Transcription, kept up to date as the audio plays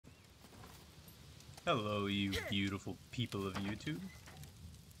Hello, you beautiful people of YouTube.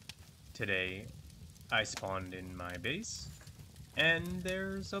 Today, I spawned in my base, and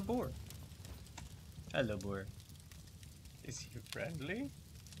there's a boar. Hello, boar. Is he friendly?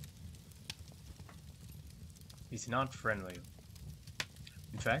 He's not friendly.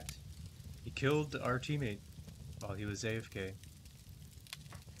 In fact, he killed our teammate while he was AFK.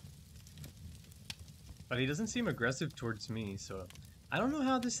 But he doesn't seem aggressive towards me, so I don't know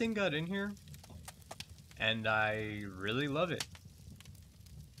how this thing got in here, and I really love it.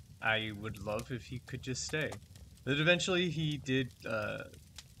 I would love if he could just stay. But eventually he did,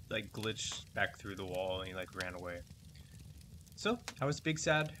 like, glitch back through the wall and he, like, ran away. So, I was big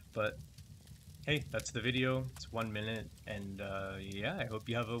sad, but hey, that's the video. It's 1 minute, and yeah, I hope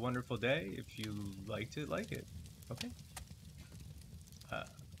you have a wonderful day. If you liked it, like it. Okay? Uh,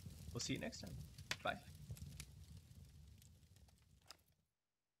 we'll see you next time.